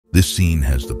This scene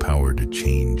has the power to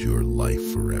change your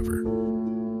life forever.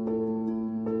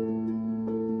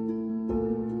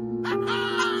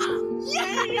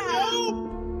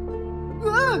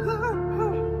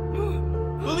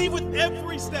 Believe with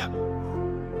every step.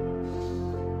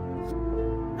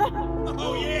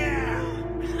 Oh yeah!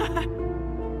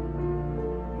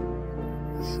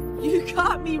 You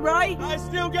got me right. I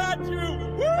still got you.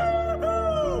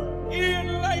 Woo-hoo!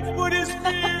 Ian Lightfoot is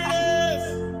fearless.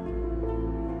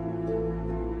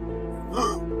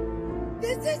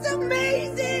 This is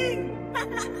amazing.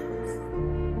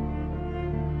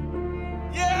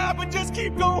 Yeah, but just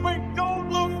keep going. Don't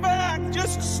look back.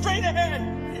 Just straight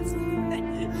ahead.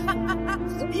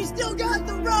 You still got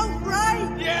the rope,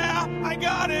 right? Yeah, I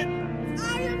got it.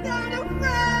 I am not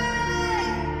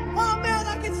afraid! Oh man,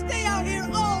 I can stay out here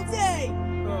all day!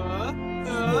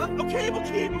 Okay, we'll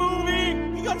keep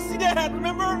moving. You gotta see Dad,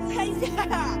 remember? Hey,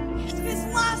 yeah! This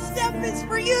last step is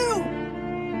for you!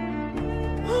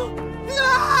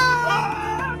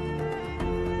 Ah!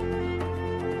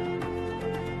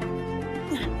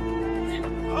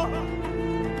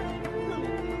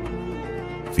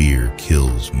 Fear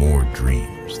kills more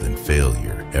dreams than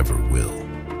failure ever will.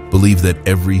 Believe that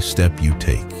every step you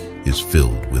take is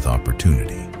filled with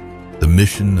opportunity. The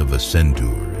mission of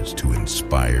Ascendure is to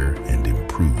inspire and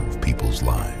improve people's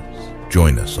lives.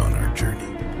 Join us on our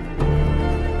journey.